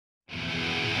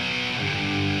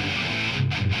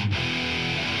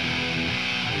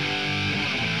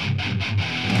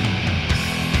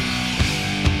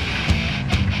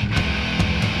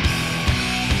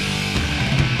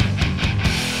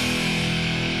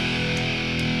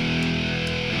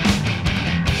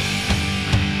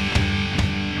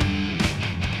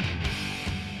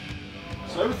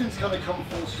kind of come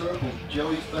full circle.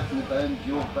 Joey's back in the band,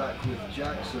 you're back with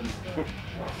Jackson.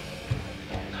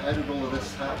 How did all of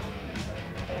this happen?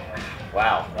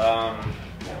 Wow.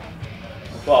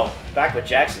 Well, back with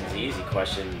Jackson's the easy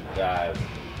question.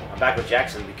 I'm back with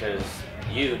Jackson because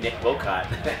you, Nick Bocott,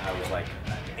 I was like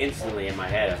instantly in my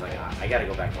head. I was like, I got to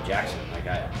go back to Jackson. Like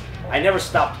I never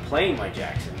stopped playing my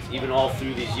Jacksons, even all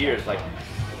through these years. Like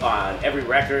on every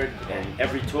record and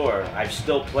every tour, I've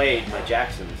still played my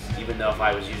Jacksons, even though if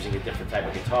I was using a different type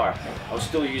of guitar, I was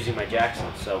still using my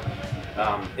Jacksons. So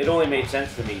it only made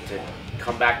sense to me to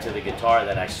come back to the guitar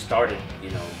that I started,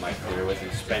 my career with,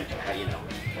 and spent,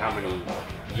 how many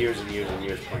years and years and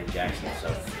years playing Jackson. So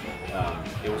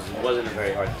it wasn't a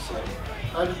very hard decision.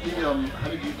 How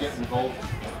did you get involved?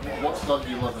 What started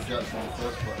your love of Jackson in the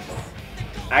first place?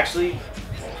 Actually,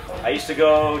 I used to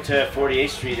go to 48th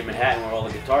Street in Manhattan, where all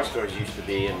the guitar stores used to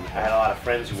be, and I had a lot of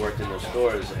friends who worked in those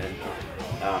stores.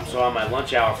 And so on my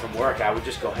lunch hour from work, I would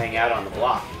just go hang out on the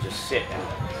block and just sit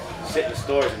in the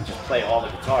stores and just play all the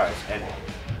guitars. And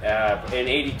in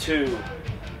 '82,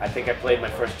 I think I played my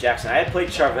first Jackson. I had played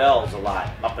Charvels a lot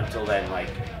up until then, like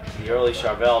the early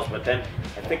Charvels, but then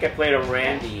I think I played a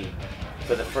Randy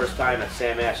for the first time at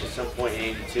Sam Ash at some point in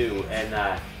 '82,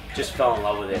 and just fell in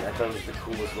love with it. I thought it was the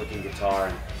coolest looking guitar,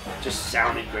 and just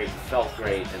sounded great, felt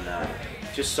great, and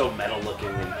just so metal looking.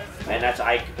 And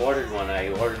I ordered one. I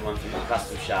ordered one through the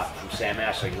custom shop from Sam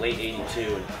Ash, like late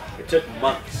 '82, and it took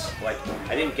months. Like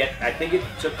I think it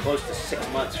took close to 6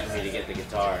 months for me to get the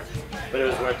guitar, but it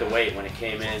was worth the wait when it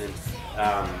came in.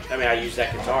 And I used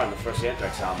that guitar on the first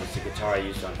Anthrax album. It's the guitar I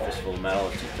used on Fistful of Metal.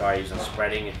 It's the guitar I used on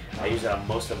Spreading. I use it on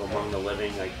most of Among the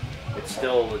Living. Like, it's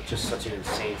still just such an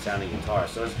insane sounding guitar.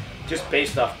 So it's just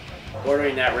based off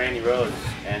ordering that Randy Rhoads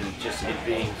and just it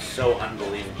being so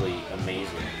unbelievably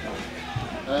amazing.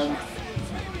 And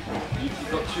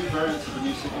you've got two variants of the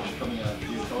new signature coming out.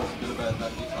 Can you tell us a bit about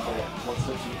that guitar? What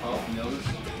sets it apart from the others?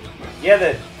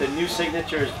 Yeah, the new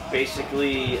signature is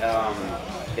basically,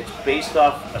 it's based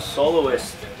off a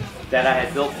soloist that I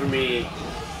had built for me,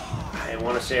 I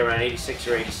want to say around '86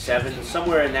 or '87,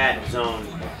 somewhere in that zone.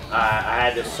 I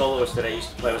had this soloist that I used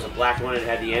to play. It was a black one. It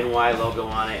had the NY logo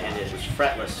on it, and it was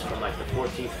fretless from like the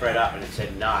 14th fret up, and it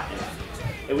said "not." And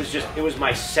it was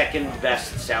my second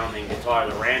best sounding guitar.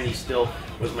 The Randy still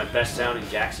was my best sounding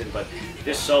Jackson, but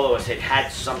this soloist, it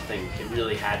had something. It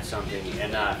really had something,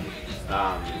 and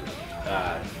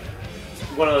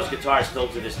one of those guitars still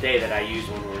to this day that I use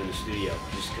when we're in the studio,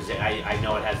 just because I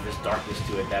know it has this darkness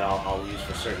to it that I'll use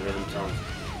for certain rhythm tones.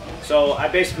 So I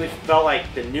basically felt like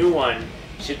the new one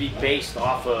should be based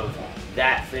off of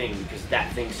that thing, because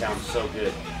that thing sounds so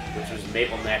good, which was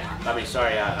maple neck,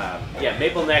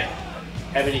 maple neck,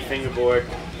 ebony fingerboard,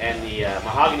 and the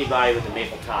mahogany body with the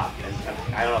maple top. And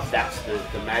I don't know if that's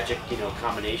the magic,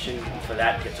 combination for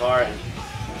that guitar, and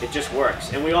it just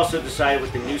works. And we also decided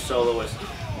with the new soloist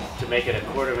to make it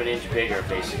 1/4 of an inch bigger,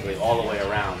 basically, all the way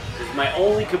around. Because my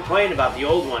only complaint about the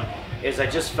old one is I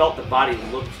just felt the body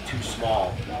looked too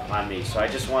small on me, so I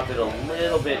just wanted a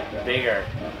little bit bigger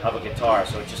of a guitar,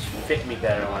 so it just fit me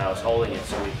better when I was holding it.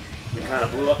 So we kind of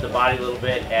blew up the body a little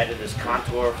bit, added this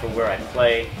contour for where I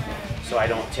play, so I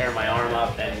don't tear my arm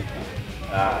up, and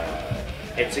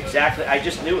it's exactly, I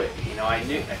just knew it, I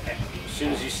knew, as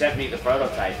soon as you sent me the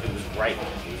prototype, it was right.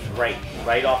 It was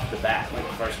right off the bat, like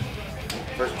first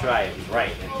try, it was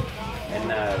right.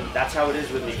 And that's how it is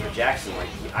with me for Jackson. Like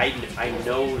I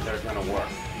know they're gonna work.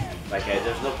 Like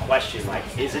there's no question. Like,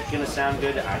 is it gonna sound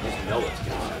good? I just know it's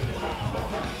gonna sound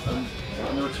good.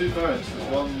 And there were two variants. There's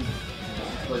one.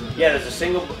 Yeah, there's a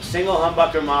single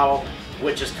humbucker model,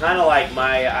 which is kind of like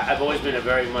I've always been a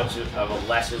very much of a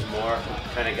less is more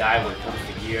kind of guy when it comes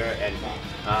to gear, and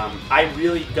I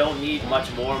really don't need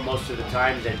much more most of the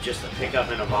time than just a pickup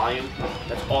and a volume.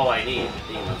 That's all I need.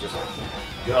 Just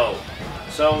go.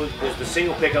 So there's the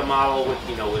single pickup model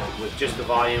with just the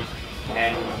volume,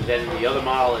 and then the other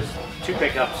model is 2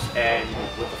 pickups and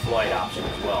with the Floyd option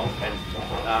as well.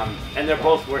 And they're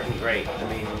both working great. I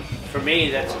mean, for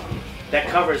me, that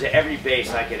covers every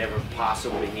bass I could ever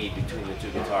possibly need between the 2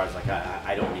 guitars. Like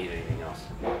I don't need anything else.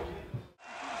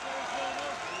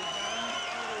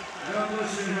 God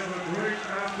bless you. Have a great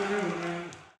afternoon, man.